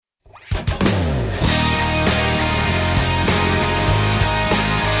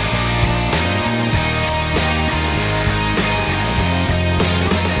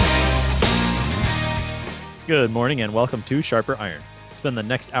Good morning and welcome to Sharper Iron. Spend the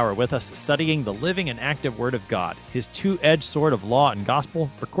next hour with us studying the living and active Word of God, His two-edged sword of law and gospel,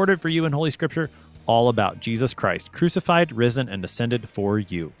 recorded for you in Holy Scripture, all about Jesus Christ, crucified, risen, and ascended for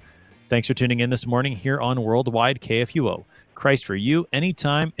you. Thanks for tuning in this morning here on Worldwide KFUO, Christ for you,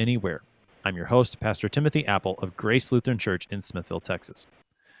 anytime, anywhere. I'm your host, Pastor Timothy Apple of Grace Lutheran Church in Smithville, Texas.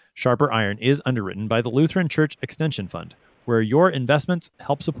 Sharper Iron is underwritten by the Lutheran Church Extension Fund, where your investments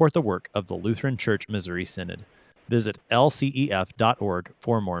help support the work of the Lutheran Church Missouri Synod. Visit lcef.org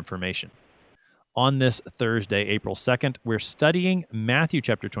for more information. On this Thursday, April 2nd, we're studying Matthew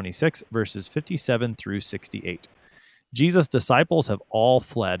chapter 26, verses 57 through 68. Jesus' disciples have all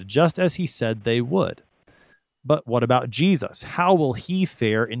fled, just as he said they would. But what about Jesus? How will he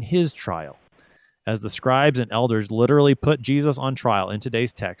fare in his trial? As the scribes and elders literally put Jesus on trial in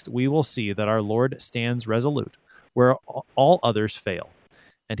today's text, we will see that our Lord stands resolute where all others fail,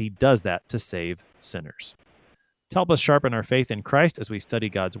 and he does that to save sinners. To help us sharpen our faith in Christ as we study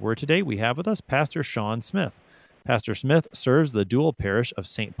God's Word today, we have with us Pastor Sean Smith. Pastor Smith serves the dual parish of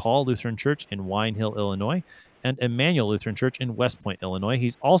St. Paul Lutheran Church in Wine Hill, Illinois, and Emmanuel Lutheran Church in West Point, Illinois.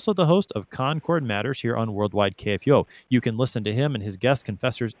 He's also the host of Concord Matters here on Worldwide KFUO. You can listen to him and his guest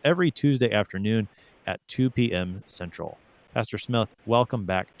confessors every Tuesday afternoon at 2 p.m. Central. Pastor Smith, welcome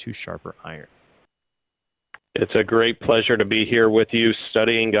back to Sharper Iron. It's a great pleasure to be here with you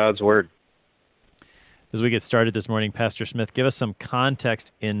studying God's Word. As we get started this morning, Pastor Smith, give us some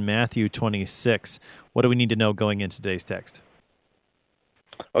context in Matthew 26. What do we need to know going into today's text?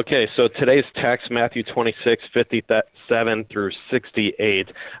 Okay, so today's text, Matthew 26, 57 through 68,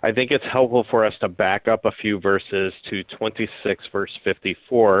 I think it's helpful for us to back up a few verses to 26, verse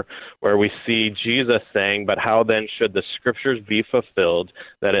 54, where we see Jesus saying, "But how then should the Scriptures be fulfilled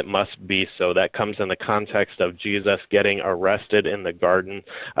that it must be so?" That comes in the context of Jesus getting arrested in the garden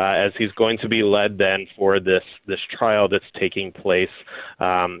as he's going to be led then for this trial that's taking place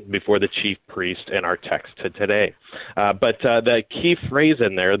before the chief priest in our text today. But the key phrase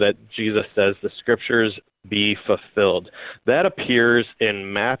in there that Jesus says, the Scriptures be fulfilled, that appears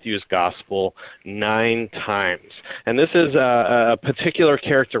in Matthew's Gospel 9 times. And this is a particular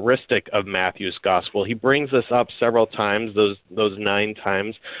characteristic of Matthew's Gospel. He brings this up several times, those 9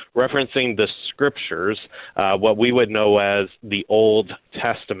 times, referencing the Scriptures, what we would know as the Old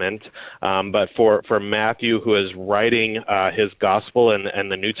Testament. But for Matthew, who is writing his Gospel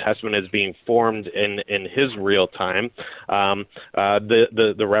and the New Testament is being formed in his real time,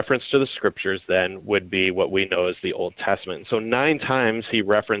 the reference to the Scriptures then would be what we know as the Old Testament. So 9 times he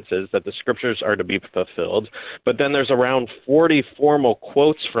references that the Scriptures are to be fulfilled, but then there's around 40 formal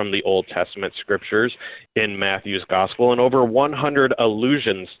quotes from the Old Testament Scriptures in Matthew's Gospel and over 100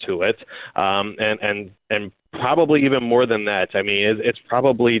 allusions to it, and probably even more than that. I mean, it's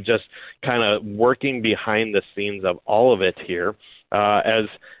probably just kind of working behind the scenes of all of it here, as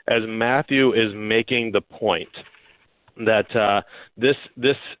Matthew is making the point that this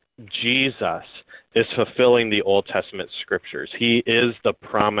Jesus is fulfilling the Old Testament Scriptures. He is the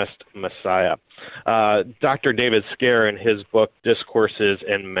promised Messiah. Dr. David Scare, in his book, Discourses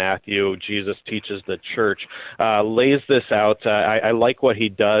in Matthew, Jesus Teaches the Church, lays this out. I like what he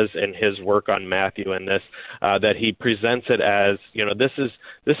does in his work on Matthew in this, that he presents it as,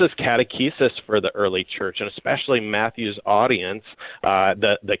 this is catechesis for the early church, and especially Matthew's audience,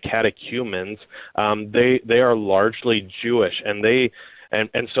 the catechumens. They are largely Jewish,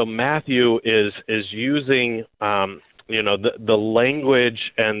 and so Matthew is using the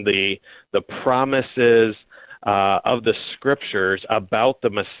language and the promises of the Scriptures about the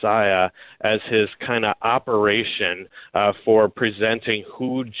Messiah as his kind of operation for presenting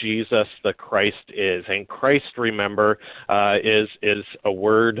who Jesus the Christ is. And Christ, remember, is a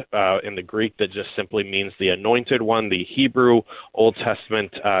word in the Greek that just simply means the anointed one. The Hebrew Old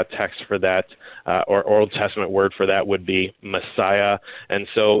Testament text for that, or Old Testament word for that, would be Messiah. And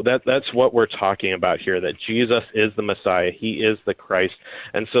so that's what we're talking about here, that Jesus is the Messiah. He is the Christ.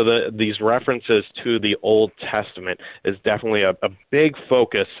 And so these references to the Old Testament is definitely a big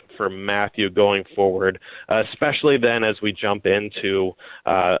focus for Matthew going forward, especially then as we jump into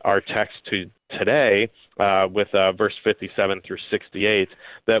our text today with verse 57 through 68,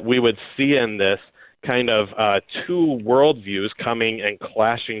 that we would see in this kind of two worldviews coming and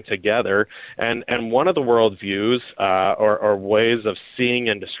clashing together. And one of the worldviews or ways of seeing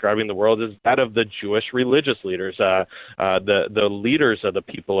and describing the world is that of the Jewish religious leaders, the leaders of the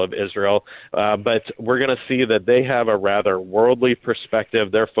people of Israel. But we're going to see that they have a rather worldly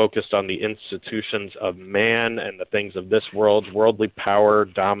perspective. They're focused on the institutions of man and the things of this world, worldly power,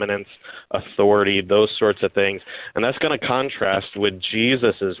 dominance, authority, those sorts of things. And that's going to contrast with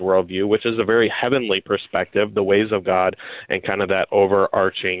Jesus's worldview, which is a very heavenly heavenly perspective, the ways of God, and kind of that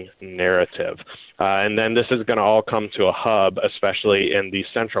overarching narrative. And then this is going to all come to a hub, especially in the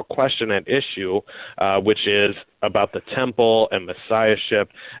central question and issue, which is about the temple and messiahship,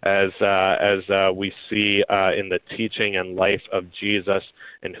 as we see in the teaching and life of Jesus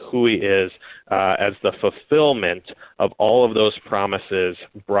and who he is as the fulfillment of all of those promises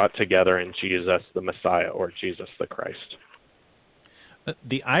brought together in Jesus the Messiah, or Jesus the Christ.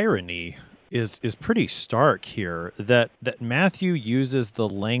 The irony is pretty stark here that Matthew uses the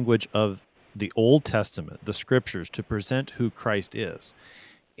language of the Old Testament, the scriptures, to present who Christ is.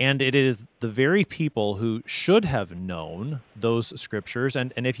 And it is the very people who should have known those scriptures,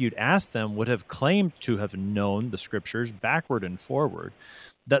 and if you'd asked them, would have claimed to have known the scriptures backward and forward,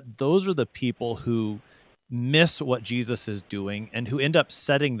 that those are the people who miss what Jesus is doing and who end up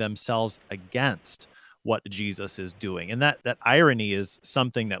setting themselves against what Jesus is doing. And that irony is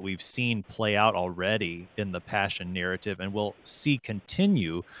something that we've seen play out already in the Passion narrative, and we'll see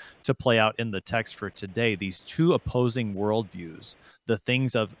continue to play out in the text for today. These two opposing worldviews, the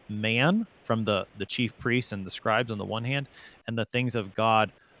things of man from the chief priests and the scribes on the one hand, and the things of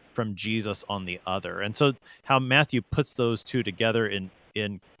God from Jesus on the other. And so how Matthew puts those two together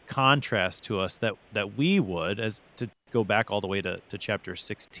in contrast to us, that we would, as to go back all the way to chapter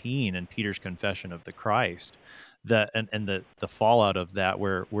 16 and Peter's confession of the Christ, and the fallout of that,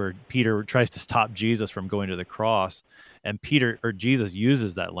 where Peter tries to stop Jesus from going to the cross, and Jesus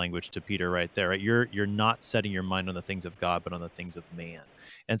uses that language to Peter right there, right? You're not setting your mind on the things of God, but on the things of man.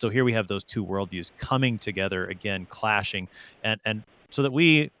 And so here we have those two worldviews coming together again, clashing, and so that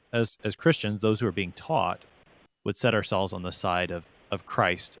we as Christians, those who are being taught, would set ourselves on the side of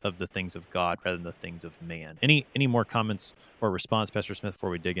Christ, of the things of God, rather than the things of man. Any more comments or response, Pastor Smith, before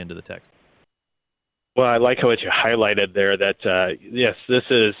we dig into the text? Well, I like what you highlighted there, that yes, this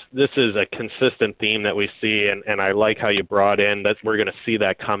is a consistent theme that we see, and I like how you brought in that we're going to see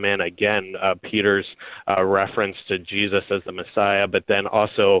that come in again, Peter's reference to Jesus as the Messiah, but then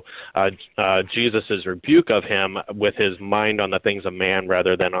also Jesus' rebuke of him with his mind on the things of man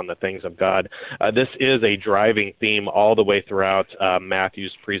rather than on the things of God. This is a driving theme all the way throughout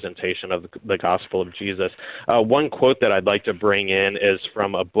Matthew's presentation of the gospel of Jesus. One quote that I'd like to bring in is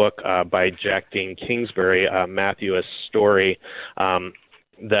from a book by Jack Dean Kingsbury, Matthew, a story,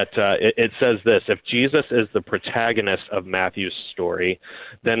 that it says this: if Jesus is the protagonist of Matthew's story,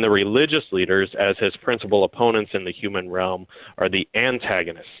 then the religious leaders, as his principal opponents in the human realm, are the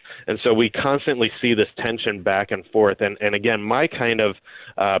antagonists. And so we constantly see this tension back and forth. And again, my kind of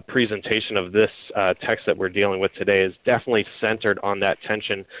presentation of this text that we're dealing with today is definitely centered on that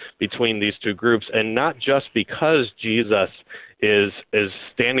tension between these two groups, and not just because Jesus is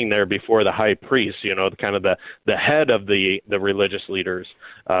standing there before the high priest, kind of the head of the religious leaders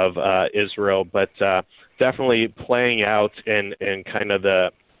of Israel, but definitely playing out in kind of the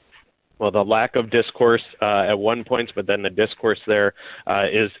lack of discourse at one point, but then the discourse there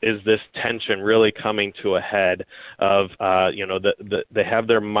is this tension really coming to a head of they have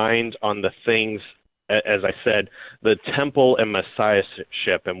their mind on the things, as I said, the temple and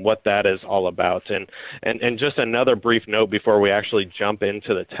messiahship and what that is all about. And just another brief note before we actually jump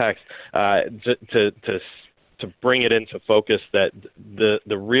into the text, to bring it into focus, that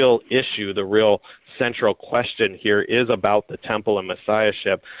the real issue, the real central question here is about the temple and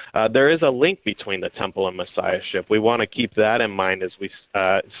messiahship. There is a link between the temple and messiahship. We want to keep that in mind as we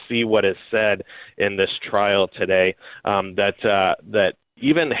see what is said in this trial today, that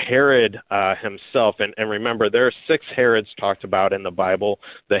even Herod himself, and remember, there are 6 Herods talked about in the Bible.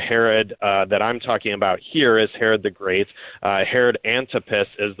 The Herod that I'm talking about here is Herod the Great. Herod Antipas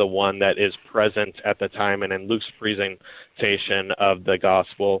is the one that is present at the time, and in Luke's presentation of the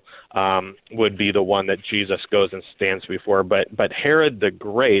gospel would be the one that Jesus goes and stands before. But Herod the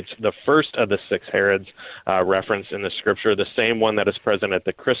Great, the first of the 6 Herods referenced in the scripture, the same one that is present at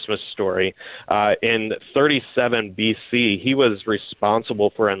the Christmas story, in 37 BC, he was responsible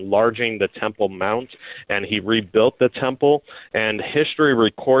for enlarging the Temple Mount, and he rebuilt the temple, and history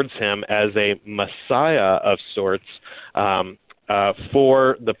records him as a Messiah of sorts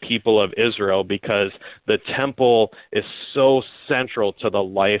for the people of Israel, because the temple is so central to the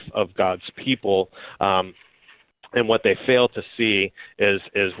life of God's people. And what they fail to see is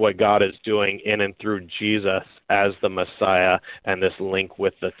what God is doing in and through Jesus as the Messiah, and this link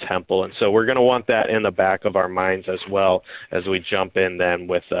with the temple. And so we're going to want that in the back of our minds as well as we jump in then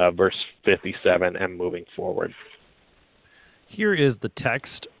with verse 57 and moving forward. Here is the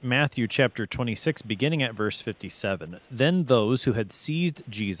text, Matthew chapter 26, beginning at verse 57. Then those who had seized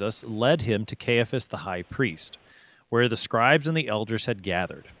Jesus led him to Caiaphas the high priest, where the scribes and the elders had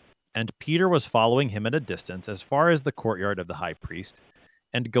gathered. And Peter was following him at a distance as far as the courtyard of the high priest,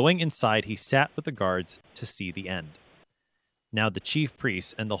 and going inside he sat with the guards to see the end. Now the chief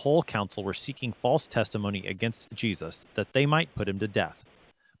priests and the whole council were seeking false testimony against Jesus, that they might put him to death.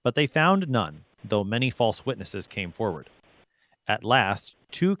 But they found none, though many false witnesses came forward. At last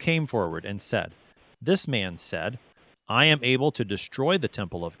 2 came forward and said, "This man said, 'I am able to destroy the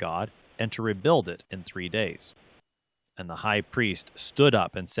temple of God and to rebuild it in 3 days.'" And the high priest stood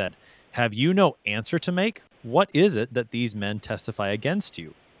up and said, "Have you no answer to make? What is it that these men testify against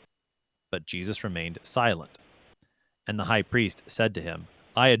you?" But Jesus remained silent. And the high priest said to him,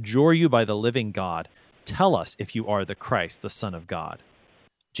 "I adjure you by the living God, tell us if you are the Christ, the Son of God."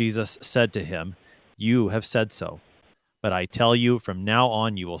 Jesus said to him, "You have said so. But I tell you, from now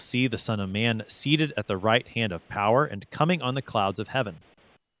on you will see the Son of Man seated at the right hand of power and coming on the clouds of heaven."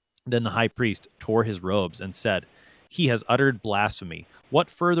 Then the high priest tore his robes and said, "He has uttered blasphemy. What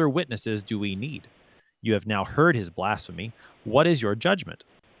further witnesses do we need? You have now heard his blasphemy. What is your judgment?"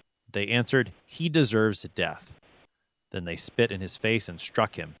 They answered, "He deserves death." Then they spit in his face and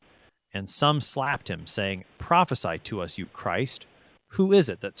struck him. And some slapped him, saying, "Prophesy to us, you Christ. Who is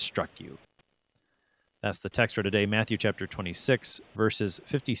it that struck you?" That's the text for today, Matthew chapter 26, verses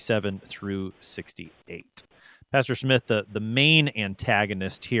 57 through 68. Pastor Smith, the main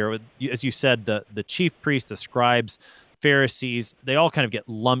antagonist here, as you said, the chief priests, the scribes, Pharisees, they all kind of get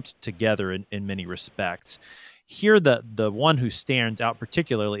lumped together in many respects. Here, the one who stands out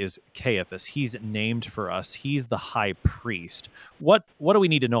particularly is Caiaphas. He's named for us. He's the high priest. What do we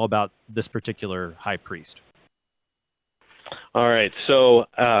need to know about this particular high priest? All right. So,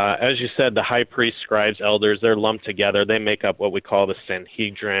 as you said, the high priest, scribes, elders, they're lumped together. They make up what we call the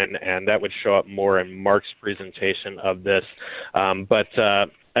Sanhedrin, and that would show up more in Mark's presentation of this. But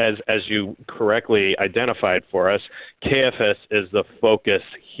as you correctly identified for us, Caiaphas is the focus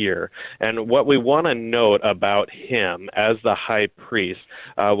here. And what we want to note about him as the high priest,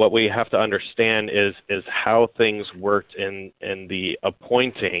 what we have to understand is how things worked in the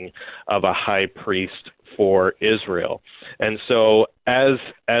appointing of a high priest for Israel. And so as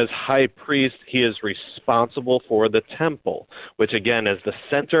high priest, he is responsible for the temple, which again is the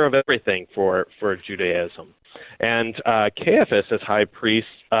center of everything for Judaism. And Caiaphas, as high priest,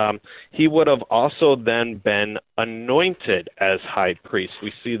 he would have also then been anointed as high priest.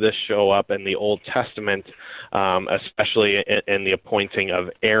 We see this show up in the Old Testament, especially in the appointing of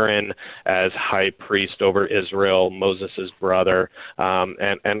Aaron as high priest over Israel, Moses' brother,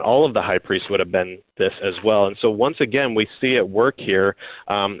 and all of the high priests would have been this as well. And so once again, we see it work here,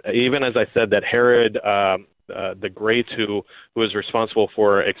 even as I said that Herod the Great, who was responsible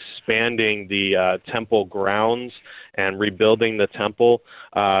for expanding the temple grounds and rebuilding the temple,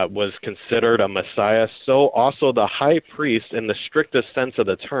 was considered a Messiah. So also the high priest, in the strictest sense of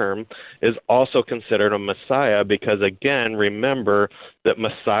the term, is also considered a Messiah because, again, remember that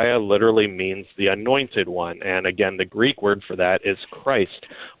Messiah literally means the anointed one. And again, the Greek word for that is Christ.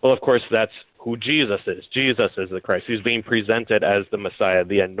 Well, of course, that's who Jesus is. Jesus is the Christ. He's being presented as the Messiah,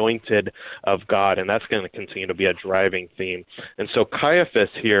 the anointed of God, and that's going to continue to be a driving theme. And so Caiaphas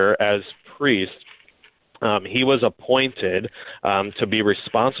here as priest, he was appointed to be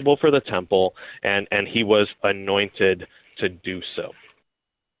responsible for the temple, and he was anointed to do so.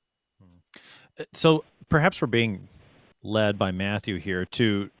 So perhaps we're being led by Matthew here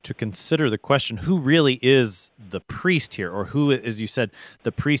to consider the question, who really is the priest here, or who, as you said,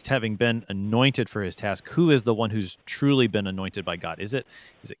 the priest having been anointed for his task, who is the one who's truly been anointed by God? Is it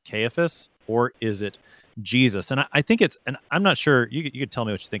Caiaphas, or is it Jesus? And I think it's, and I'm not sure, you could tell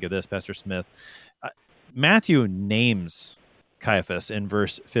me what you think of this, Pastor Smith. Matthew names Caiaphas in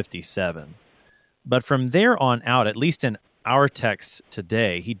verse 57, but from there on out, at least in our text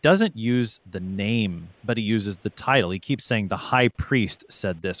today, he doesn't use the name, but he uses the title. He keeps saying the high priest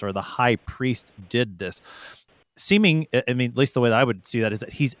said this, or the high priest did this. Seeming, I mean, at least the way that I would see that is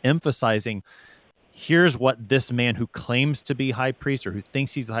that he's emphasizing, here's what this man who claims to be high priest or who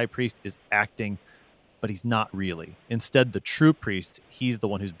thinks he's the high priest is acting, but he's not really. Instead, the true priest, he's the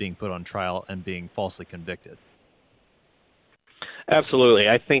one who's being put on trial and being falsely convicted. Absolutely.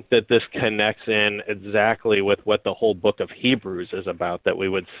 I think that this connects in exactly with what the whole book of Hebrews is about, that we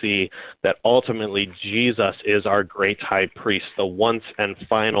would see that ultimately Jesus is our great high priest, the once and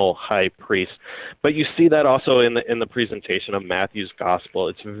final high priest. But you see that also in the presentation of Matthew's gospel.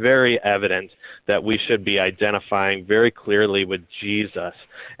 It's very evident that we should be identifying very clearly with Jesus.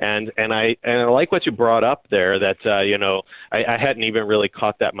 And I like what you brought up there, that, I hadn't even really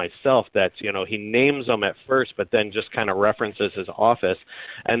caught that myself, that, he names them at first, but then just kind of references his office.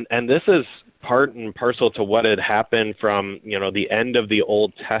 And this is part and parcel to what had happened from, the end of the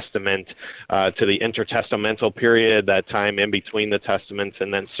Old Testament to the intertestamental period, that time in between the testaments,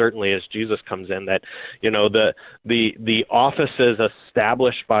 and then certainly as Jesus comes in, that, the offices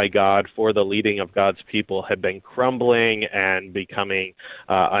established by God for the leading of God's people had been crumbling and becoming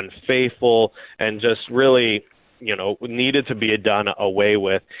unfaithful, and just really needed to be done away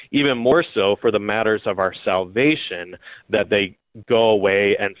with, even more so for the matters of our salvation, that they go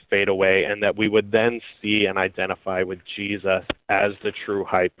away and fade away, and that we would then see and identify with Jesus as the true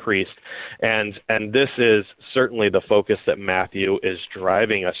high priest. And this is certainly the focus that Matthew is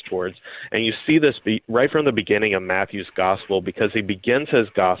driving us towards. And you see this right from the beginning of Matthew's gospel, because he begins his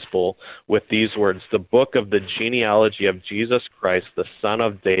gospel with these words: the book of the genealogy of Jesus Christ, the son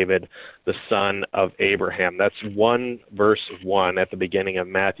of David, the son of Abraham. That's 1 verse 1 at the beginning of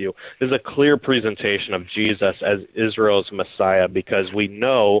Matthew. This is a clear presentation of Jesus as Israel's Messiah, because we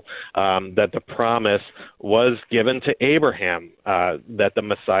know that the promise was given to Abraham, that the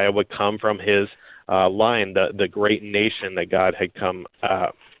Messiah would come from his line, the great nation that God had come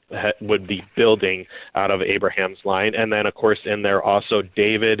would be building out of Abraham's line. And then, of course, in there also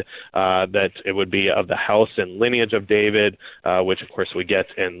David, that it would be of the house and lineage of David, which, of course, we get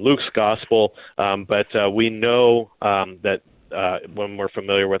in Luke's gospel. But we know that when we're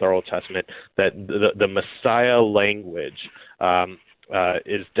familiar with our Old Testament, that the Messiah language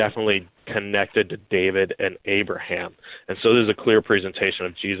is definitely connected to David and Abraham. And so there's a clear presentation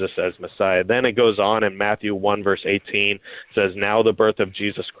of Jesus as Messiah. Then it goes on in Matthew 1, verse 18, says, now the birth of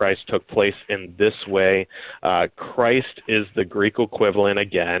Jesus Christ took place in this way. Christ is the Greek equivalent,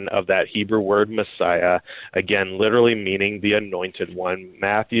 again, of that Hebrew word Messiah, again, literally meaning the anointed one.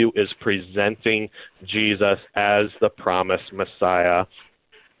 Matthew is presenting Jesus as the promised Messiah,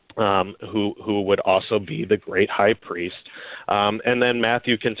 who would also be the great high priest. And then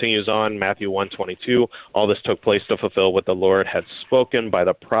Matthew continues on, Matthew 1:22, all this took place to fulfill what the Lord had spoken by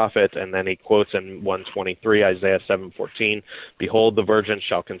the prophet. And then he quotes in 1:23, Isaiah 7:14, behold, the virgin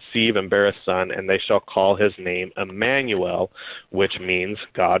shall conceive and bear a son, and they shall call his name Emmanuel, which means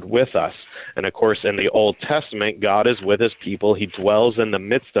God with us. And of course, in the Old Testament, God is with his people. He dwells in the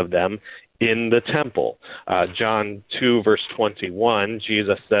midst of them in the temple. John 2, verse 21,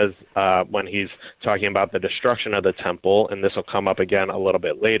 Jesus says, when he's talking about the destruction of the temple, and this will come up again a little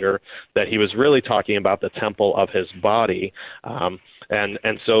bit later, that he was really talking about the temple of his body.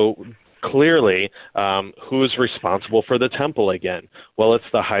 And so clearly, who's responsible for the temple again? Well, it's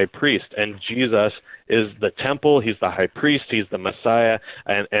the high priest, and Jesus is the temple, he's the high priest, he's the Messiah,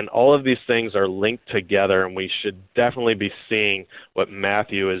 and all of these things are linked together, and we should definitely be seeing what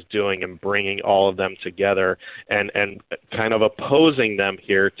Matthew is doing and bringing all of them together and kind of opposing them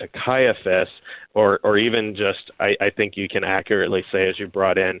here to Caiaphas, or even just, I think you can accurately say, as you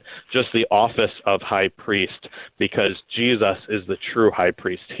brought in, just the office of high priest, because Jesus is the true high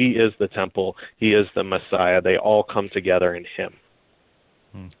priest. He is the temple. He is the Messiah. They all come together in him.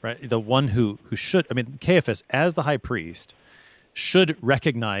 Right. The one who should, Caiaphas, as the high priest, should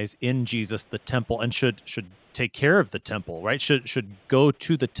recognize in Jesus the temple and should take care of the temple, right? Should go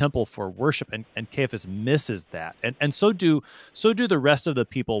to the temple for worship, and Caiaphas misses that, and so do the rest of the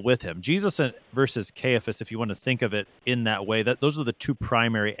people with him. Jesus versus Caiaphas, if you want to think of it in that way, that those are the two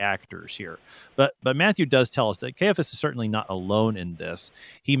primary actors here. But Matthew does tell us that Caiaphas is certainly not alone in this.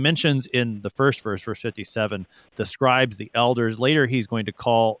 He mentions in the first verse 57, the scribes, the elders. Later, he's going to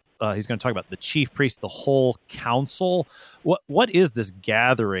talk about the chief priest, the whole council. What is this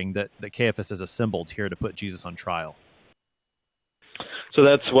gathering that Caiaphas has assembled here to put Jesus on trial? So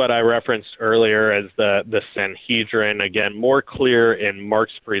that's what I referenced earlier as the Sanhedrin. Again, more clear in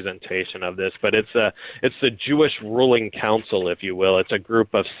Mark's presentation of this, but it's the Jewish ruling council, if you will. It's a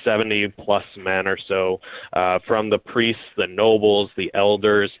group of 70 plus men or so, from the priests, the nobles, the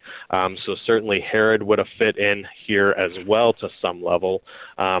elders. So certainly Herod would have fit in here as well to some level.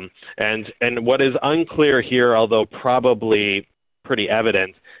 And what is unclear here, although probably pretty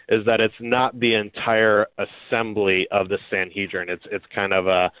evident, is that it's not the entire assembly of the Sanhedrin. It's kind of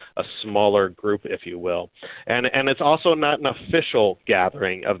a smaller group, if you will. And it's also not an official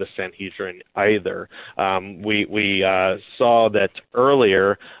gathering of the Sanhedrin either. We saw that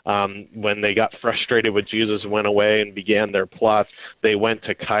earlier, when they got frustrated with Jesus, went away and began their plots, they went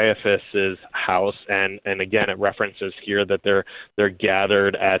to Caiaphas's house, and again, it references here that they're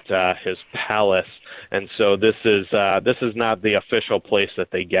gathered at his palace. And so this is not the official place that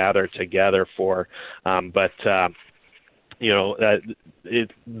they gather together for, but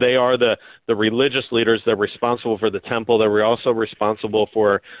they are the religious leaders. They're responsible for the temple. They're also responsible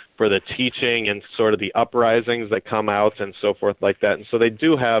for the teaching and sort of the uprisings that come out and so forth like that. And so they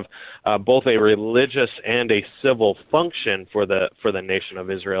do have both a religious and a civil function for the nation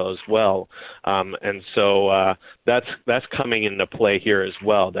of Israel as well. And so that's coming into play here as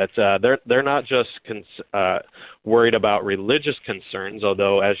well. That they're not just worried about religious concerns,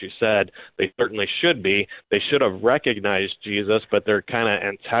 although, as you said, they certainly should be. They should have recognized Jesus, but they're kind of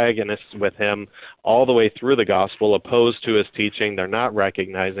antagonists with him all the way through the gospel, opposed to his teaching. They're not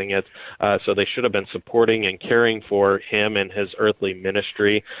recognizing it, so they should have been supporting and caring for him and his earthly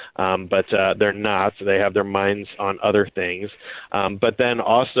ministry, but they're not. They have their minds on other things. But then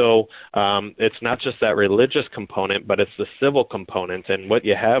also, it's not just that religious component, but it's the civil component. And what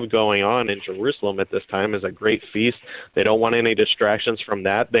you have going on in Jerusalem at this time is a great feast. They don't want any distractions from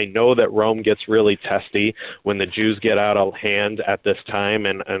that. They know that Rome gets really testy when the Jews get out of hand at this time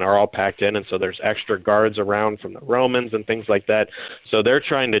and are all packed in, and so there's extra guards around from the Romans and things like that. So they're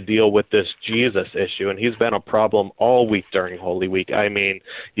trying to deal with this Jesus issue, and he's been a problem all week during Holy Week. I mean,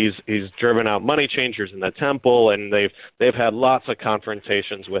 he's driven out money changers in the temple, and they've had lots of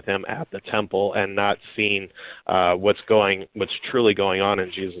confrontations with him at the temple and not seen what's truly going on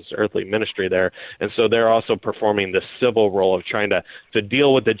in Jesus' earthly ministry there. And so they're also performing the civil role of trying to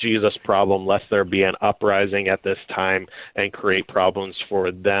deal with the Jesus problem, lest there be an uprising at this time and create problems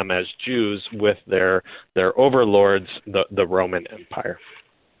for them as Jews with their overlords, the Roman Empire.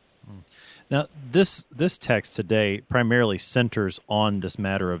 Now, this text today primarily centers on this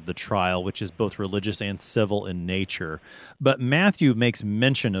matter of the trial, which is both religious and civil in nature. But Matthew makes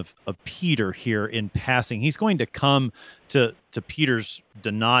mention of Peter here in passing. He's going to come to Peter's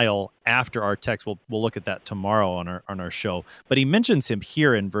denial after our text. We'll look at that tomorrow on our show. But he mentions him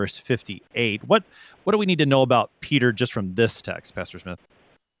here in verse 58. What do we need to know about Peter just from this text, Pastor Smith?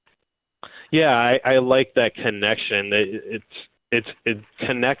 Yeah, I like that connection. It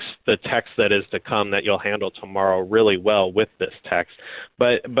connects the text that is to come that you'll handle tomorrow really well with this text.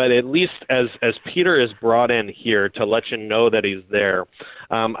 But at least as Peter is brought in here to let you know that he's there,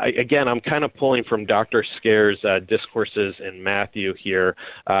 I'm kind of pulling from Dr. Scare's discourses in Matthew here,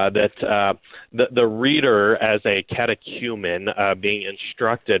 that the reader as a catechumen being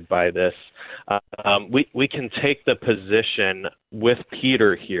instructed by this, we can take the position with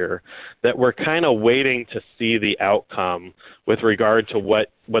Peter here that we're kind of waiting to see the outcome with regard to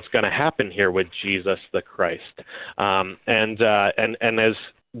what's going to happen here with Jesus the Christ, and as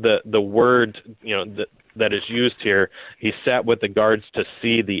the word that is used here, he sat with the guards to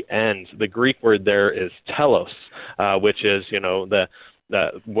see the end. The Greek word there is telos, which is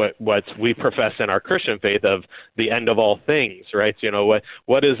what we profess in our Christian faith of the end of all things, right?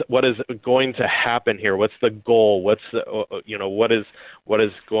 What is going to happen here? What's the goal? What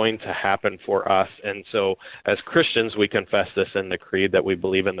is going to happen for us? And so, as Christians, we confess this in the Creed that we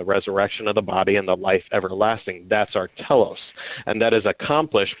believe in the resurrection of the body and the life everlasting. That's our telos, and that is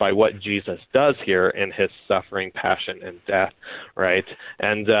accomplished by what Jesus does here in his suffering, passion, and death, right?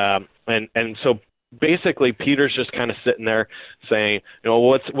 And so, basically, Peter's just kind of sitting there saying,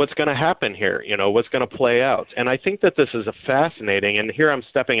 what's going to happen here? What's going to play out? And I think that this is fascinating. And here I'm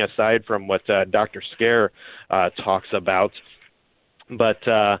stepping aside from what Dr. Scare talks about. But,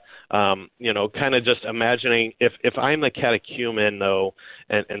 kind of just imagining if I'm the catechumen, though,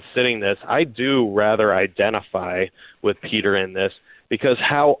 and sitting this, I do rather identify with Peter in this, because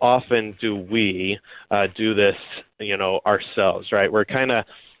how often do we do this, ourselves, right? We're kind of,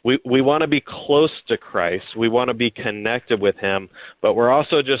 we want to be close to Christ. We want to be connected with him, but we're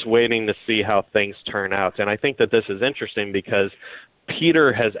also just waiting to see how things turn out. And I think that this is interesting because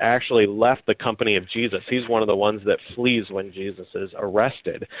Peter has actually left the company of Jesus. He's one of the ones that flees when Jesus is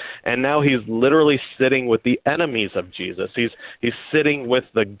arrested. And now he's literally sitting with the enemies of Jesus. He's sitting with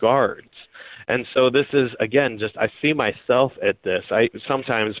the guards. And so this is, again, I see myself at this.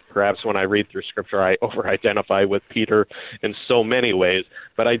 Sometimes, perhaps when I read through Scripture, I over-identify with Peter in so many ways,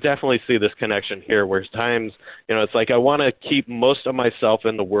 but I definitely see this connection here where times, it's like I want to keep most of myself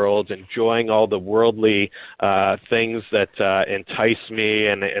in the world, enjoying all the worldly things that entice me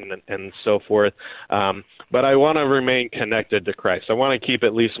and so forth, but I want to remain connected to Christ. I want to keep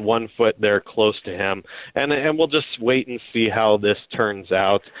at least one foot there close to him, and we'll just wait and see how this turns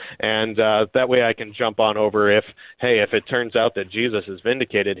out, and that way I can jump on over if it turns out that Jesus is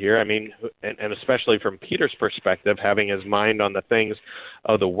vindicated here. I mean, and especially from Peter's perspective, having his mind on the things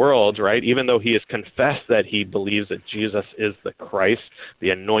of the world, right? Even though he has confessed that he believes that Jesus is the Christ,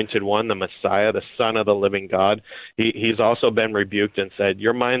 the anointed one, the Messiah, the Son of the living God, he's also been rebuked and said,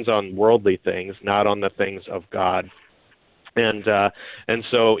 your mind's on worldly things, not on the things of God. And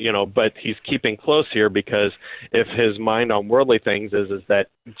so, but he's keeping close here, because if his mind on worldly things is that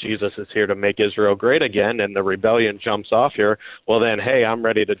Jesus is here to make Israel great again, and the rebellion jumps off here, well then, hey, I'm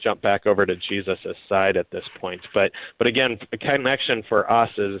ready to jump back over to Jesus' side at this point. But again, the connection for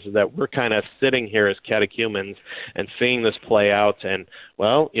us is that we're kind of sitting here as catechumens and seeing this play out, and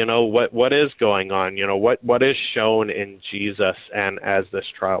well, what is going on? What is shown in Jesus, and as this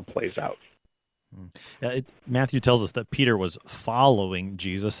trial plays out. Matthew tells us that Peter was following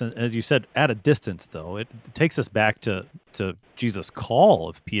Jesus, and as you said, at a distance, though. It takes us back to Jesus' call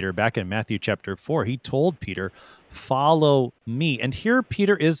of Peter back in Matthew chapter 4. He told Peter, "Follow me." And here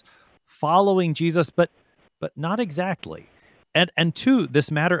Peter is following Jesus, but not exactly. And two,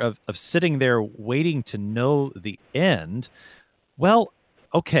 this matter of sitting there waiting to know the end, well,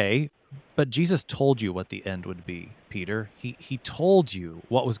 okay, but Jesus told you what the end would be, Peter. He told you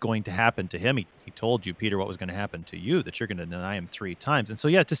what was going to happen to him. He told you, Peter, what was going to happen to you, that you're going to deny him 3 times. And so,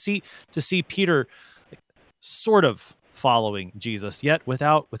 yeah, to see Peter sort of following Jesus, yet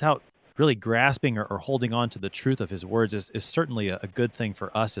without really grasping or holding on to the truth of his words is certainly a good thing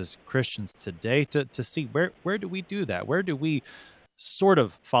for us as Christians today to see where do we do that? Where do we sort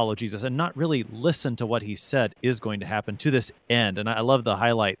of follow Jesus and not really listen to what he said is going to happen to this end? And I love the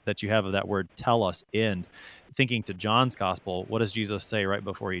highlight that you have of that word, tell us, end. Thinking to John's gospel, what does Jesus say right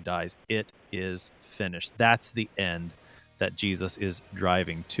before he dies? It is finished. That's the end that Jesus is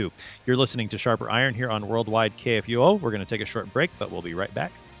driving to. You're listening to Sharper Iron here on Worldwide KFUO. We're going to take a short break, but we'll be right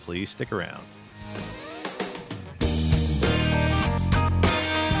back. Please stick around.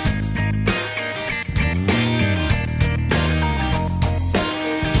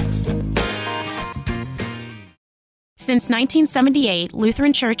 Since 1978,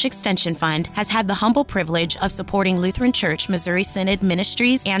 Lutheran Church Extension Fund has had the humble privilege of supporting Lutheran Church Missouri Synod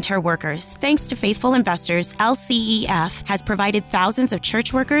ministries and her workers. Thanks to faithful investors, LCEF has provided thousands of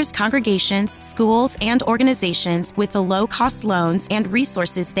church workers, congregations, schools, and organizations with the low-cost loans and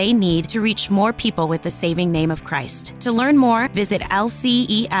resources they need to reach more people with the saving name of Christ. To learn more, visit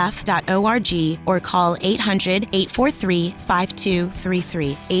lcef.org or call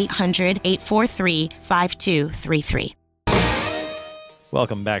 800-843-5233, 800-843-5233.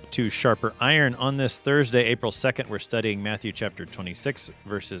 Welcome back to Sharper Iron. On this Thursday, April 2nd, we're studying Matthew chapter 26,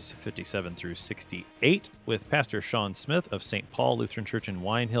 verses 57 through 68, with Pastor Sean Smith of St. Paul Lutheran Church in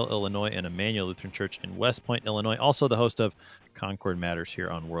Wine Hill, Illinois, and Emmanuel Lutheran Church in West Point, Illinois, also the host of Concord Matters here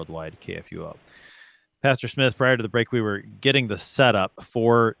on Worldwide KFUO. Pastor Smith, prior to the break, we were getting the setup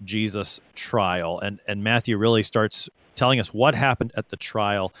for Jesus' trial, and Matthew really starts telling us what happened at the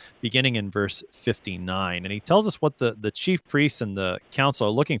trial, beginning in verse 59. And he tells us what the chief priests and the council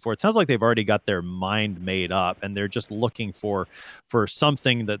are looking for. It sounds like they've already got their mind made up, and they're just looking for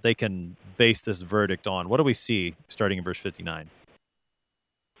something that they can base this verdict on. What do we see starting in verse 59?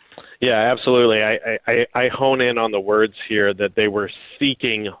 Yeah, absolutely. I hone in on the words here that they were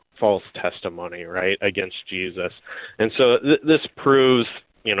seeking false testimony, right, against Jesus. And so this proves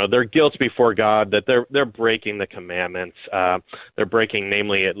their guilt before God, that they're breaking the commandments. They're breaking,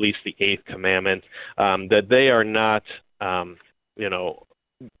 namely, at least the 8th commandment, that they are not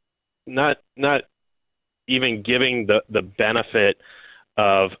even giving the benefit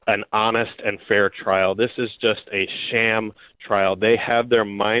of an honest and fair trial. This is just a sham trial. They have their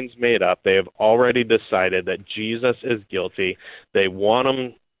minds made up. They have already decided that Jesus is guilty. They want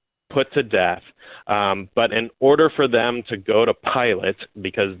him put to death. But in order for them to go to Pilate,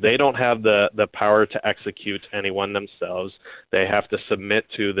 because they don't have the power to execute anyone themselves, they have to submit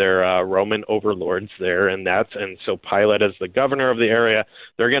to their Roman overlords there, and so Pilate, as the governor of the area,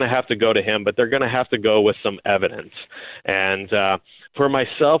 they're going to have to go to him, but they're going to have to go with some evidence. And for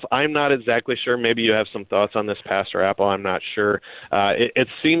myself, I'm not exactly sure. Maybe you have some thoughts on this, Pastor Apple. I'm not sure. It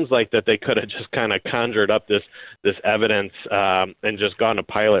seems like that they could have just kind of conjured up this evidence and just gone to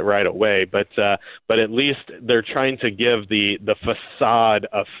Pilate right away. But at least they're trying to give the facade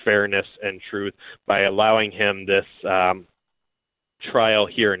of fairness and truth by allowing him this trial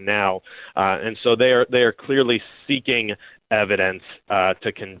here now. And so they are clearly seeking evidence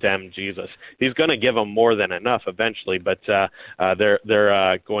to condemn Jesus. He's going to give them more than enough eventually, but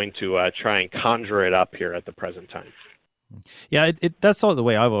they're going to try and conjure it up here at the present time. Yeah, that's all the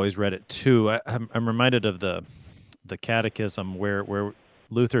way I've always read it too. I'm reminded of the Catechism where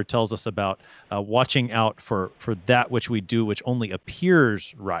Luther tells us about watching out for that which we do, which only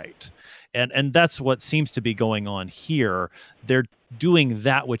appears right, and that's what seems to be going on here. They're doing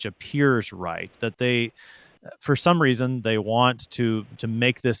that which appears right, that they for some reason, they want to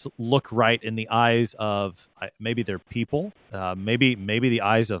make this look right in the eyes of maybe their people, maybe the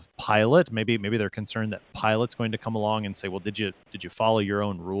eyes of Pilate. Maybe they're concerned that Pilate's going to come along and say, "Well, did you follow your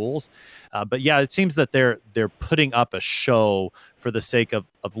own rules?" But yeah, it seems that they're putting up a show for the sake of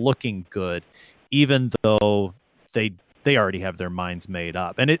looking good, even though they already have their minds made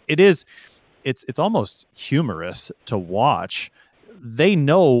up. And it's almost humorous to watch. They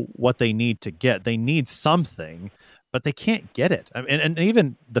know what they need to get. They need something, but they can't get it. I mean, and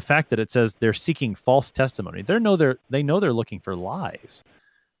even the fact that it says they're seeking false testimony, they know they're looking for lies.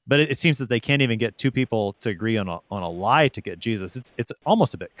 But it seems that they can't even get two people to agree on a lie to get Jesus. It's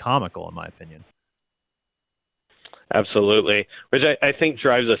almost a bit comical, in my opinion. Absolutely, which I think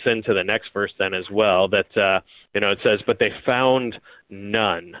drives us into the next verse then as well, that it says, but they found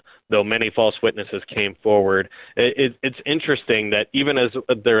none, though many false witnesses came forward. It's interesting that even as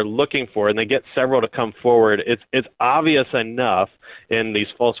they're looking for, and they get several to come forward, it's obvious enough in these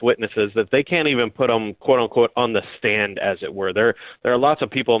false witnesses that they can't even put them, quote unquote, on the stand, as it were. There are lots of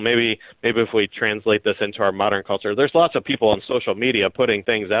people, maybe if we translate this into our modern culture, there's lots of people on social media putting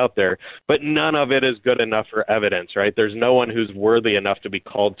things out there, but none of it is good enough for evidence, right? There's no one who's worthy enough to be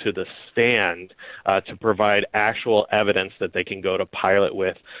called to the stand to provide actual evidence that they can go to Pilate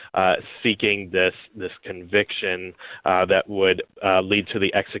with, seeking this conviction that would lead to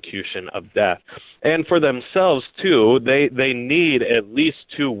the execution of death. And for themselves, too, they need at least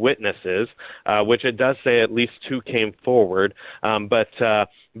two witnesses, which it does say at least two came forward. But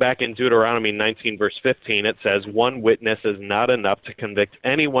back in Deuteronomy 19, verse 15, it says, one witness is not enough to convict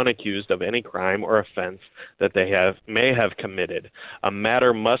anyone accused of any crime or offense that they may have committed. A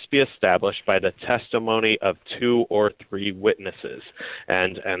matter must be established by the testimony of two or three witnesses.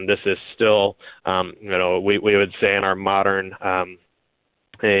 And this is still, we would say in our modern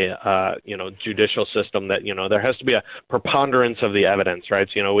judicial system that, there has to be a preponderance of the evidence, right?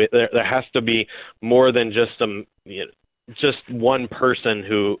 So, there has to be more than just just one person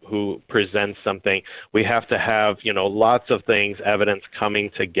who presents something. We have to have, lots of things, evidence coming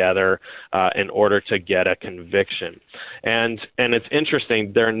together in order to get a conviction. And it's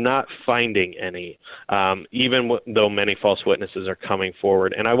interesting, they're not finding any, even though many false witnesses are coming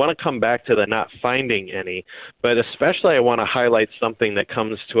forward. And I want to come back to the not finding any, but especially I want to highlight something that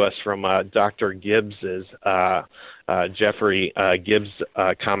comes to us from Dr. Gibbs's Jeffrey Gibbs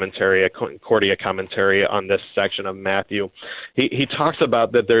commentary, a Concordia commentary on this section of Matthew. He talks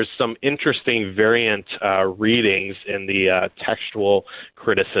about that there's some interesting variant readings in the textual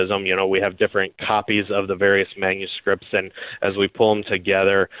criticism. We have different copies of the various manuscripts, and as we pull them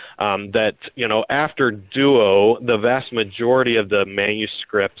together, that, after Duo, the vast majority of the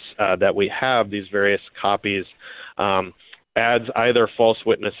manuscripts that we have, these various copies, adds either false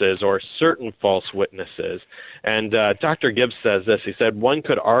witnesses or certain false witnesses. And Dr. Gibbs says this. He said, one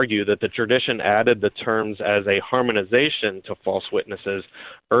could argue that the tradition added the terms as a harmonization to false witnesses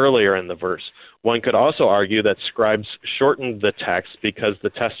earlier in the verse. One could also argue that scribes shortened the text because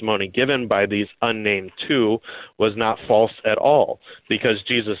the testimony given by these unnamed two was not false at all, because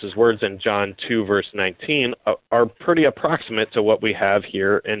Jesus' words in John 2, verse 19 are pretty approximate to what we have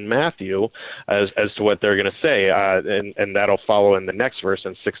here in Matthew as to what they're going to say, and that'll follow in the next verse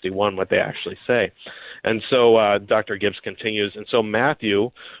in 61, what they actually say. And so Dr. Gibbs continues, and so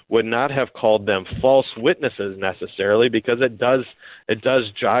Matthew would not have called them false witnesses necessarily, because it does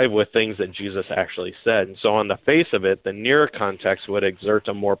jive with things that Jesus actually said. And so on the face of it, the nearer context would exert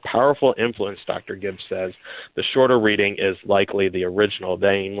a more powerful influence, Dr. Gibbs says. The shorter reading is likely the original,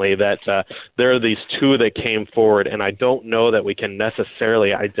 namely that there are these two that came forward, and I don't know that we can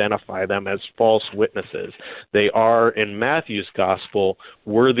necessarily identify them as false witnesses. They are, in Matthew's gospel,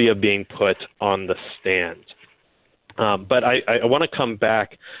 worthy of being put on the stand. But I want to come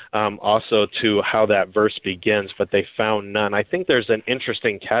back also to how that verse begins, but they found none. I think there's an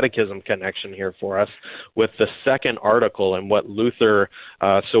interesting catechism connection here for us with the second article and what Luther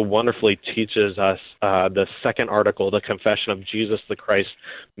so wonderfully teaches us. The second article, the Confession of Jesus the Christ,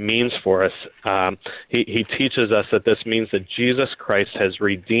 means for us. He teaches us that this means that Jesus Christ has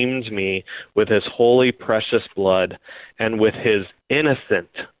redeemed me with his holy, precious blood and with his innocent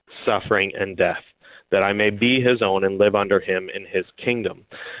suffering and death, that I may be his own and live under him in his kingdom.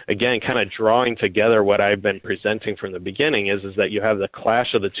 Again, kind of drawing together what I've been presenting from the beginning is that you have the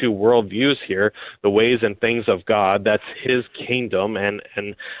clash of the two worldviews here, the ways and things of God, that's his kingdom, and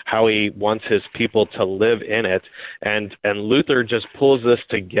how he wants his people to live in it. And Luther just pulls this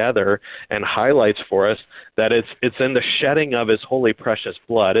together and highlights for us that it's in the shedding of his holy precious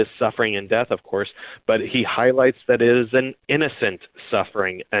blood, his suffering and death, of course, but he highlights that it is an innocent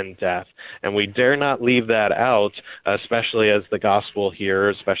suffering and death. And we dare not not leave that out, especially as the gospel here,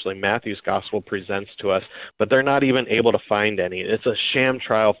 especially Matthew's gospel presents to us, but they're not even able to find any. It's a sham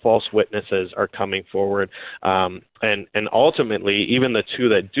trial. False witnesses are coming forward. And ultimately, even the two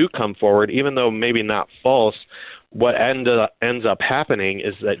that do come forward, even though maybe not false, what ends up happening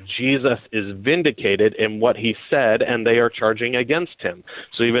is that Jesus is vindicated in what he said, and they are charging against him.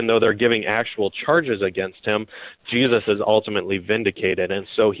 So even though they're giving actual charges against him, Jesus is ultimately vindicated. And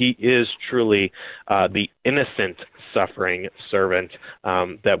so he is truly the innocent suffering servant,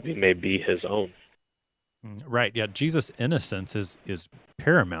 that we may be his own. Right. Yeah. Jesus' innocence is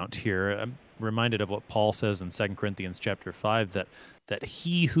paramount here. I'm reminded of what Paul says in 2 Corinthians chapter 5, that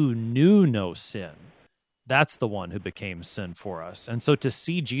he who knew no sin, that's the one who became sin for us. And so to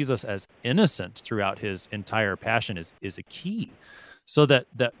see Jesus as innocent throughout his entire passion is a key. So that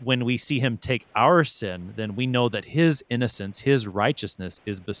when we see him take our sin, then we know that his innocence, his righteousness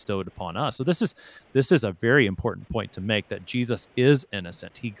is bestowed upon us. So this is a very important point to make, that Jesus is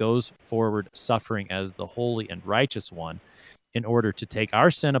innocent. He goes forward suffering as the holy and righteous one in order to take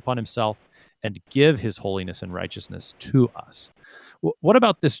our sin upon himself and give his holiness and righteousness to us. What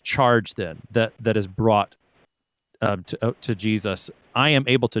about this charge then that is brought to Jesus? I am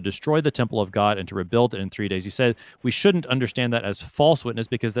able to destroy the temple of God and to rebuild it in 3 days. You said we shouldn't understand that as false witness,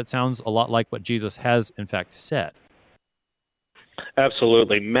 because that sounds a lot like what Jesus has in fact said.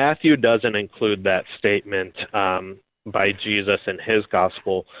 Absolutely. Matthew doesn't include that statement by Jesus in his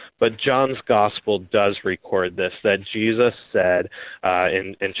gospel, but John's gospel does record this, that Jesus said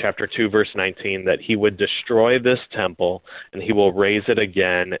in chapter 2, verse 19, that he would destroy this temple and he will raise it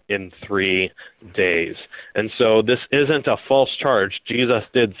again in 3 days. And so this isn't a false charge. Jesus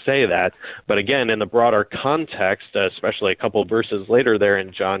did say that, but again, in the broader context, especially a couple verses later there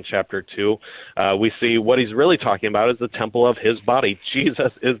in John chapter 2, we see what he's really talking about is the temple of his body.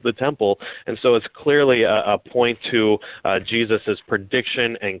 Jesus is the temple, and so it's clearly a point to Jesus'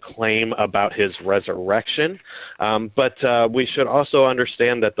 prediction and claim about his resurrection. But we should also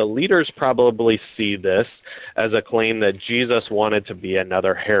understand that the leaders probably see this as a claim that Jesus wanted to be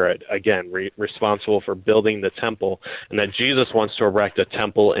another Herod, again, responsible for building the temple, and that Jesus wants to erect a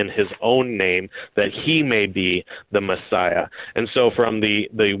temple in his own name, that he may be the Messiah. And so from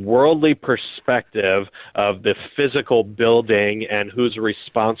the worldly perspective of the physical building and who's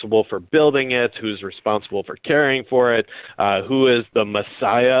responsible for building it, who's responsible for caring for it, who is the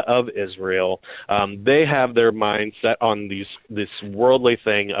Messiah of Israel, they have their mind set on this worldly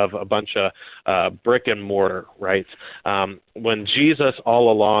thing of a bunch of brick and mortar, right? When Jesus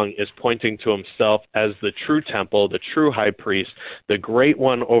all along is pointing to himself as the true temple, the true high priest, the great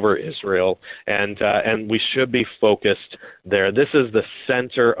one over Israel, and we should be focused there. This is the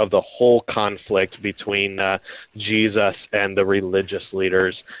center of the whole conflict between Jesus and the religious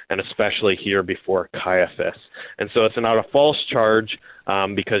leaders, and especially here before Caiaphas. And so it's not a false charge,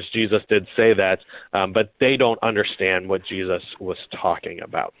 because Jesus did say that, but they don't understand what Jesus was talking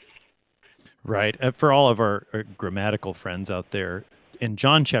about. Right. For all of our grammatical friends out there, in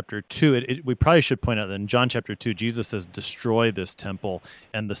John chapter 2, we probably should point out that in John chapter 2, Jesus says, destroy this temple,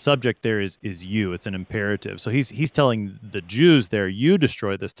 and the subject there is you. It's an imperative. So he's telling the Jews there, you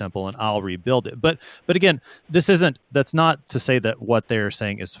destroy this temple and I'll rebuild it. But again, that's not to say that what they're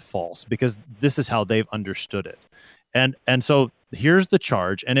saying is false, because this is how they've understood it. And so here's the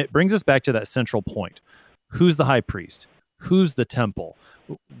charge, and it brings us back to that central point. Who's the high priest? Who's the temple?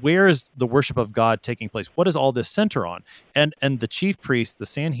 Where is the worship of God taking place? What does all this center on? And the chief priests, the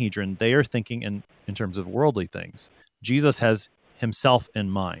Sanhedrin, they are thinking in terms of worldly things. Jesus has himself in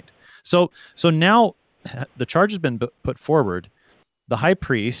mind. So now the charge has been put forward. The high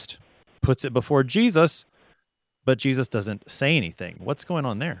priest puts it before Jesus, but Jesus doesn't say anything. What's going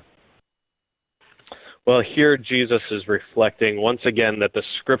on there? Well, here Jesus is reflecting once again that the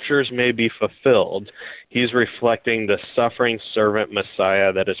scriptures may be fulfilled. He's reflecting the suffering servant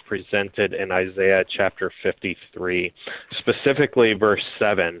Messiah that is presented in Isaiah chapter 53, specifically verse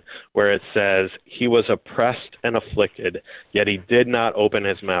 7, where it says, he was oppressed and afflicted, yet he did not open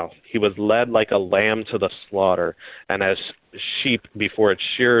his mouth. He was led like a lamb to the slaughter, and as sheep before its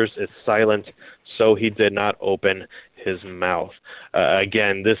shearers is silent, so he did not open his mouth.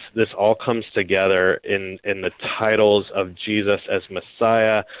 Again, this all comes together in the titles of Jesus as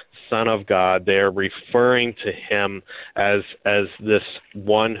Messiah, Son of God. They are referring to him as this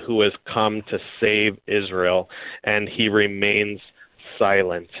one who has come to save Israel, and he remains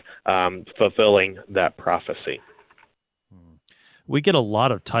silent, fulfilling that prophecy. We get a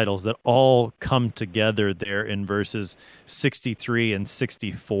lot of titles that all come together there in verses 63 and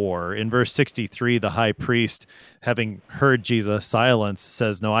 64. In verse 63, the high priest, having heard Jesus silence,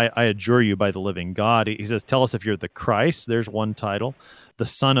 says, "No, I adjure you by the living God." He says, "Tell us if you're the Christ." There's one title. The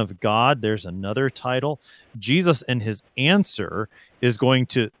Son of God, there's another title. Jesus, in his answer, is going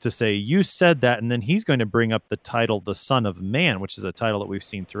to say, "You said that," and then he's going to bring up the title, the Son of Man, which is a title that we've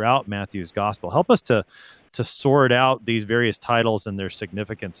seen throughout Matthew's gospel. Help us to sort out these various titles and their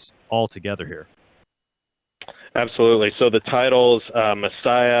significance all together here. Absolutely. So the titles,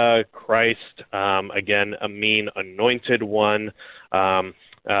 Messiah, Christ, again, anointed one,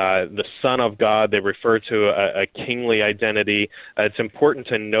 the Son of God, they refer to a kingly identity. It's important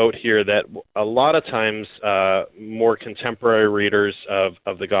to note here that a lot of times more contemporary readers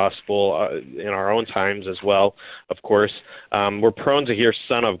of the gospel, in our own times as well, of course, we're prone to hear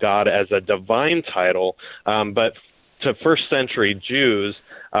Son of God as a divine title, but to first century Jews,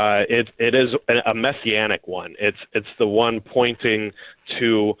 it is a messianic one. It's the one pointing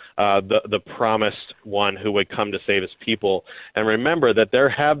to the promised one who would come to save his people. And remember that there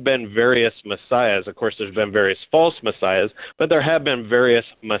have been various messiahs. Of course, there's been various false messiahs, but there have been various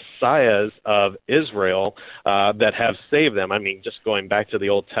messiahs of Israel that have saved them. I mean, just going back to the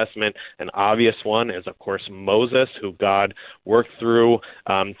Old Testament, an obvious one is, of course, Moses, who God worked through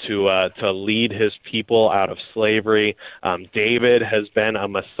to lead his people out of slavery. David has been a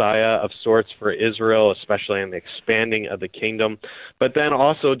messiah of sorts for Israel, especially in the expanding of the kingdom. But then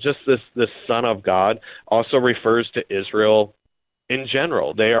also just this Son of God also refers to Israel in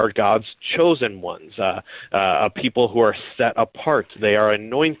general. They are God's chosen ones, a people who are set apart. They are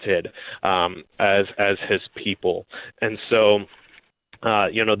anointed as his people. And so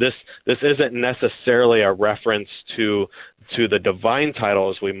this isn't necessarily a reference to the divine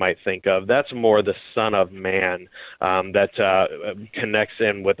titles we might think of. That's more the Son of Man that connects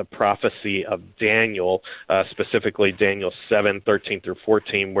in with the prophecy of Daniel, specifically Daniel 7:13 through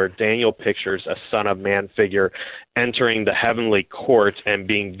 14, where Daniel pictures a Son of Man figure entering the heavenly court and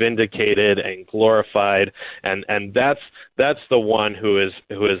being vindicated and glorified, and that's the one who is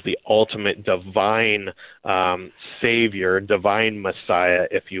the ultimate divine Savior, divine Messiah,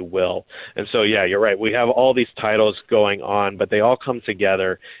 if you will. And so, yeah, you're right. We have all these titles going on, but they all come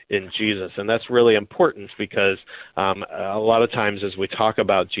together in Jesus, and that's really important because a lot of times as we talk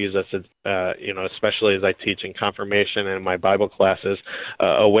about Jesus, especially as I teach in confirmation and in my Bible classes,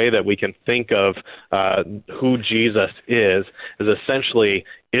 a way that we can think of who Jesus is essentially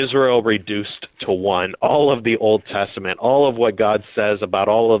Israel reduced to one. All of the Old Testament, all of what God says about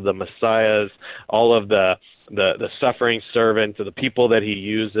all of the messiahs, all of the suffering servant, the people that he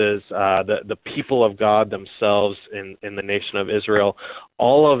uses, the people of God themselves in the nation of Israel,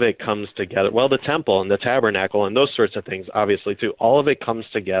 all of it comes together. Well, the temple and the tabernacle and those sorts of things, obviously, too. All of it comes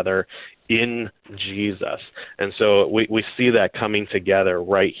together in Jesus. And so we see that coming together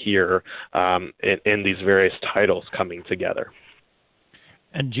right here in these various titles coming together.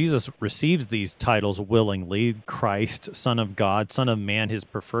 And Jesus receives these titles willingly: Christ, Son of God, Son of Man, his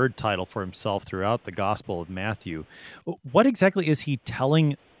preferred title for himself throughout the Gospel of Matthew. What exactly is he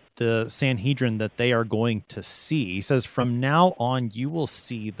telling the Sanhedrin that they are going to see? He says, "From now on you will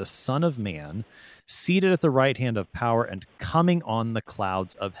see the Son of Man seated at the right hand of power and coming on the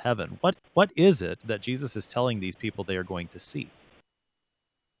clouds of heaven." What is it that Jesus is telling these people they are going to see?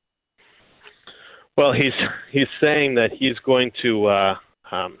 Well, he's saying that he's going to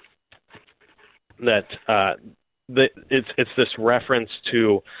it's this reference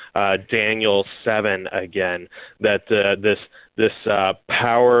to Daniel 7 again, that this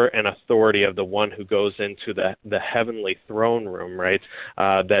power and authority of the one who goes into the heavenly throne room, right?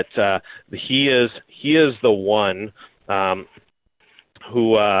 That he is the one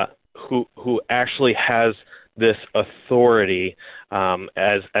who actually has this authority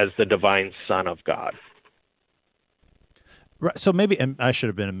as the divine Son of God. Right. So maybe, and I should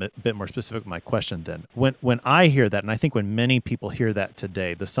have been a bit more specific with my question then. When I hear that, and I think when many people hear that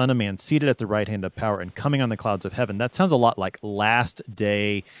today, the Son of Man seated at the right hand of power and coming on the clouds of heaven, that sounds a lot like last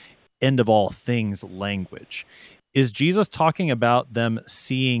day, end of all things language. Is Jesus talking about them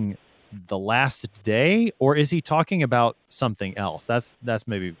seeing the last day, or is he talking about something else? That's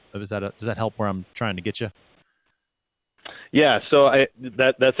maybe, does that help where I'm trying to get you? Yeah, so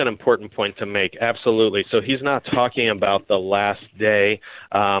that's an important point to make. Absolutely. So he's not talking about the last day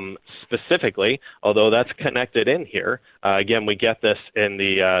specifically, although that's connected in here. Again, we get this in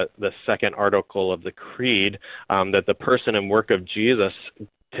the second article of the Creed, that the person and work of Jesus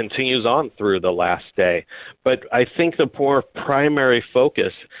continues on through the last day. But I think the more primary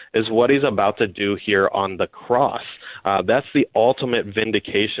focus is what he's about to do here on the cross. That's the ultimate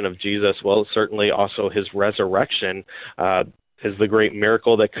vindication of Jesus. Well, certainly also his resurrection is the great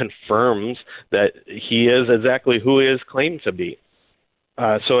miracle that confirms that he is exactly who he is claimed to be.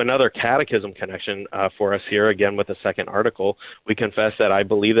 So another catechism connection for us here, again with the second article, we confess that I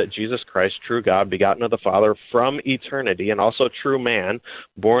believe that Jesus Christ, true God, begotten of the Father from eternity, and also true man,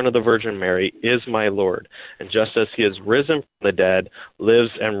 born of the Virgin Mary, is my Lord. And just as he is risen from the dead,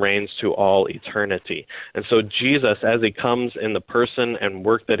 lives and reigns to all eternity. And so Jesus, as he comes in the person and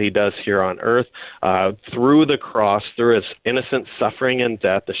work that he does here on earth, through the cross, through his innocent suffering and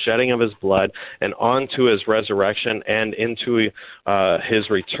death, the shedding of his blood, and on to his resurrection and into his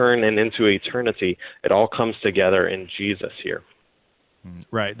return and into eternity, it all comes together in Jesus here.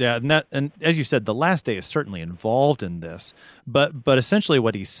 Right. Yeah, and as you said, the last day is certainly involved in this, but essentially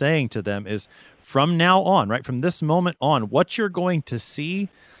what he's saying to them is, from now on, right, from this moment on, what you're going to see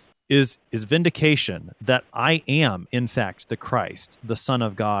is vindication that I am, in fact, the Christ, the Son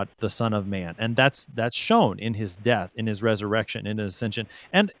of God, the Son of Man, and that's shown in his death, in his resurrection, in his ascension,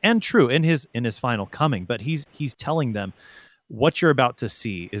 and true in his final coming. But he's telling them, what you're about to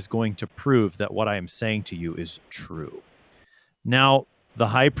see is going to prove that what I am saying to you is true. Now, the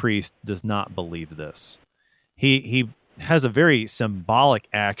high priest does not believe this. He has a very symbolic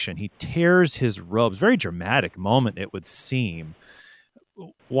action. He tears his robes. Very dramatic moment, it would seem.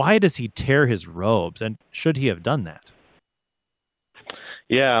 Why does he tear his robes, and should he have done that?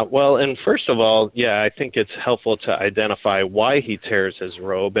 Yeah, well, and first of all, I think it's helpful to identify why he tears his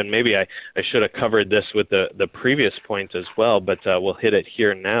robe, and maybe I should have covered this with the previous point as well, but we'll hit it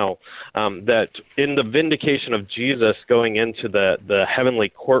here now, that in the vindication of Jesus going into the heavenly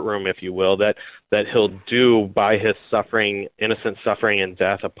courtroom, if you will, that he'll do by his suffering, innocent suffering and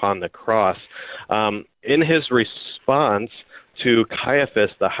death upon the cross, in his response to Caiaphas,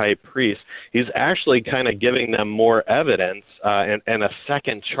 the high priest, he's actually kind of giving them more evidence and a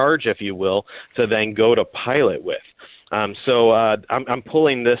second charge, if you will, to then go to Pilate with. So I'm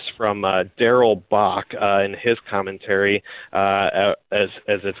pulling this from Darrell Bock in his commentary, as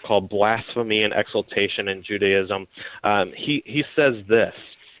it's called Blasphemy and Exaltation in Judaism. He says this.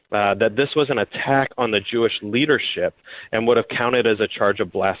 That this was an attack on the Jewish leadership and would have counted as a charge of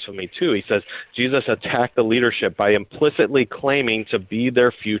blasphemy too. He says Jesus attacked the leadership by implicitly claiming to be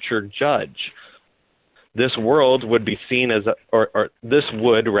their future judge. This world would be seen as, this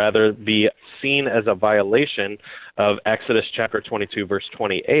would rather be seen as a violation of Exodus chapter 22, verse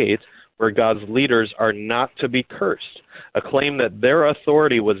 28, where God's leaders are not to be cursed. A claim that their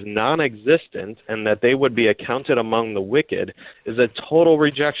authority was non-existent and that they would be accounted among the wicked is a total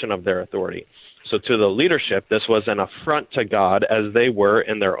rejection of their authority. So to the leadership, this was an affront to God, as they were,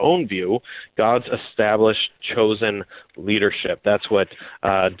 in their own view, God's established, chosen leadership. That's what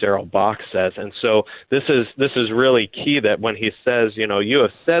Darrell Bock says. And so this is really key, that when he says, you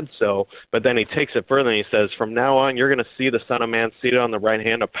have said so, but then he takes it further and he says, from now on, you're going to see the Son of Man seated on the right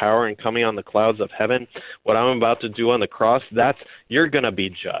hand of power and coming on the clouds of heaven. What I'm about to do on the cross, you're going to be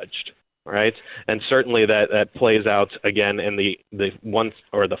judged. Right, and certainly that plays out again in the one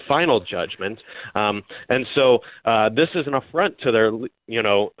or the final judgment, and so this is an affront to their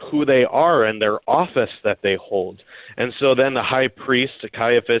who they are and their office that they hold. And so then the high priest,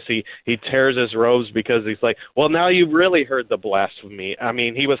 Caiaphas, he tears his robes because he's like, well, now you've really heard the blasphemy. I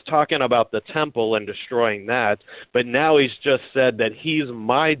mean, he was talking about the temple and destroying that, but now he's just said that he's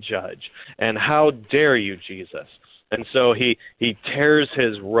my judge, and how dare you, Jesus? And so he tears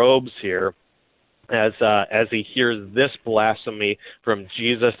his robes here as he hears this blasphemy from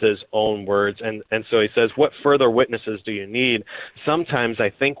Jesus' own words. And so he says, what further witnesses do you need? Sometimes I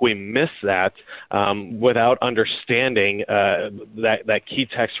think we miss that without understanding that key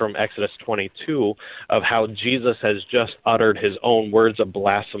text from Exodus 22 of how Jesus has just uttered his own words of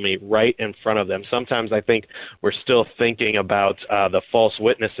blasphemy right in front of them. Sometimes I think we're still thinking about the false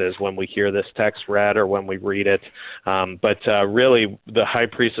witnesses when we hear this text read or when we read it. But really, the high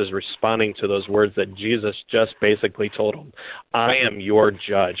priest is responding to those words that Jesus just basically told him, I am your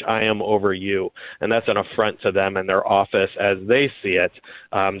judge. I am over you. And that's an affront to them and their office as they see it,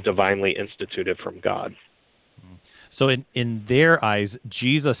 divinely instituted from God. So in their eyes,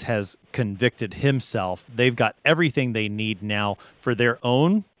 Jesus has convicted himself. They've got everything they need now for their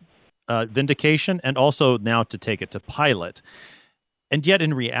own vindication and also now to take it to Pilate. And yet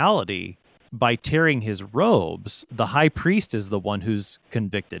in reality, by tearing his robes, the high priest is the one who's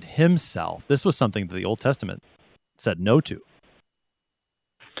convicted himself. This was something that the Old Testament said no to.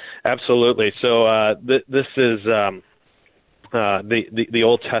 Absolutely. So this is the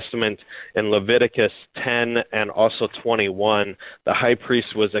Old Testament in Leviticus 10 and also 21, the high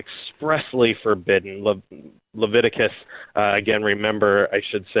priest was expressly forbidden. Leviticus, again, remember, I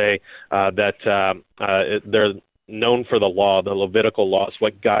should say, that they're known for the law, the Levitical laws,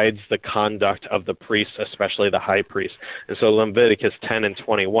 what guides the conduct of the priests, especially the high priest. And so Leviticus 10 and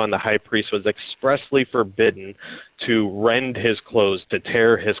 21, the high priest was expressly forbidden to rend his clothes, to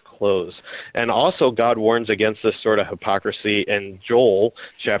tear his clothes. And also God warns against this sort of hypocrisy in Joel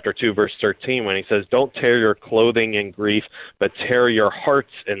chapter 2, verse 13, when he says, don't tear your clothing in grief, but tear your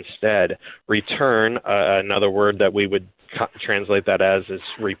hearts instead. Return, another word that we would translate that as is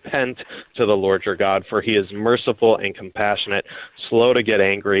repent to the Lord your God, for he is merciful and compassionate, slow to get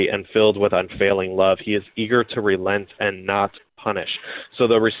angry, and filled with unfailing love. He is eager to relent and not punish. So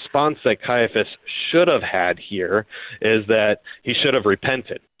the response that Caiaphas should have had here is that he should have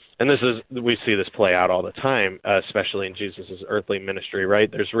repented. And we see this play out all the time, especially in Jesus' earthly ministry, right?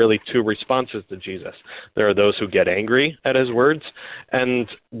 There's really two responses to Jesus. There are those who get angry at his words, and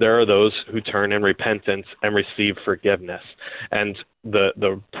there are those who turn in repentance and receive forgiveness. And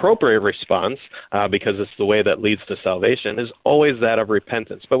the appropriate response, because it's the way that leads to salvation, is always that of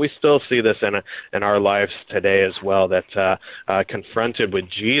repentance. But we still see this in our lives today as well, that confronted with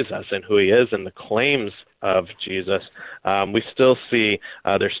Jesus and who he is and the claims of Jesus, we still see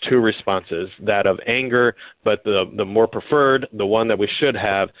there's two responses, that of anger, but the more preferred, the one that we should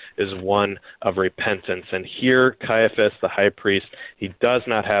have, is one of repentance. And here, Caiaphas, the high priest, he does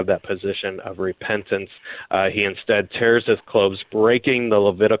not have that position of repentance. He instead tears his clothes, breaking the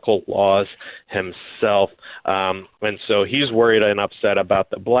Levitical laws himself. And so he's worried and upset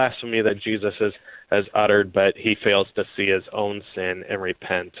about the blasphemy that Jesus has uttered, but he fails to see his own sin and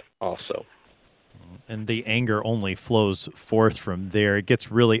repent also. And the anger only flows forth from there. It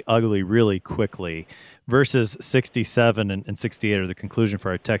gets really ugly really quickly. Verses 67 and 68 are the conclusion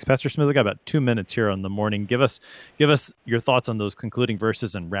for our text. Pastor Smith, we've got about 2 minutes here on the morning. Give us your thoughts on those concluding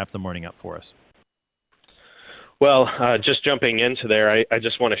verses and wrap the morning up for us. Well, just jumping into there, I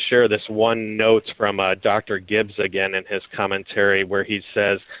just want to share this one note from Dr. Gibbs again in his commentary, where he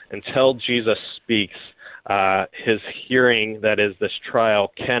says, until Jesus speaks, his hearing, that is this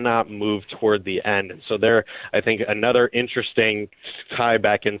trial, cannot move toward the end. And so there, I think, another interesting tie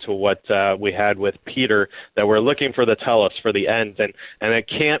back into what we had with Peter, that we're looking for the telos, for the end, and it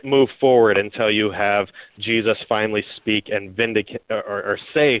can't move forward until you have Jesus finally speak and vindicate or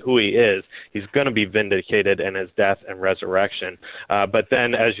say who he is. He's going to be vindicated in his death and resurrection. But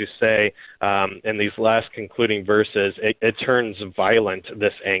then, as you say, in these last concluding verses, it turns violent,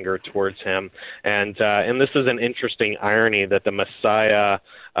 this anger towards him. And this is an interesting irony, that the Messiah,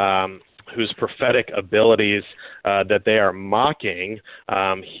 whose prophetic abilities that they are mocking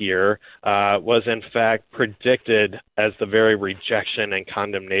here, was in fact predicted as the very rejection and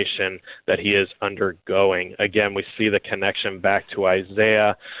condemnation that he is undergoing. Again, we see the connection back to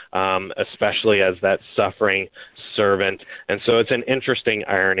Isaiah, especially as that suffering servant. And so it's an interesting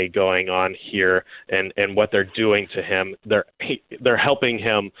irony going on here and what they're doing to him. They're helping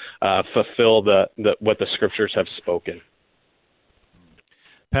him fulfill what the scriptures have spoken.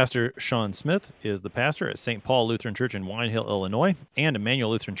 Pastor Sean Smith is the pastor at St. Paul Lutheran Church in Wine Hill, Illinois, and Emmanuel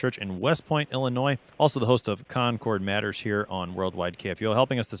Lutheran Church in West Point, Illinois. Also the host of Concord Matters here on Worldwide KFUO,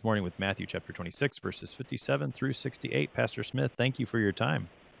 helping us this morning with Matthew chapter 26, verses 57 through 68. Pastor Smith, thank you for your time.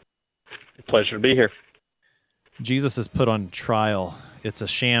 Pleasure to be here. Jesus is put on trial. It's a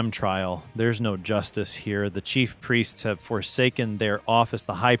sham trial. There's no justice here. The chief priests have forsaken their office.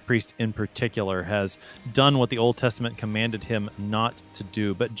 The high priest in particular has done what the Old Testament commanded him not to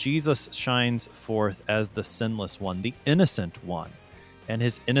do. But Jesus shines forth as the sinless one, the innocent one. And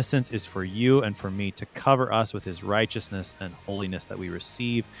his innocence is for you and for me to cover us with his righteousness and holiness that we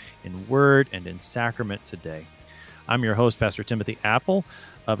receive in word and in sacrament today. I'm your host, Pastor Timothy Apple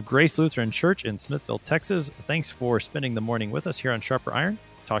of Grace Lutheran Church in Smithville, Texas. Thanks for spending the morning with us here on Sharper Iron.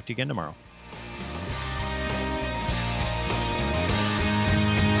 Talk to you again tomorrow.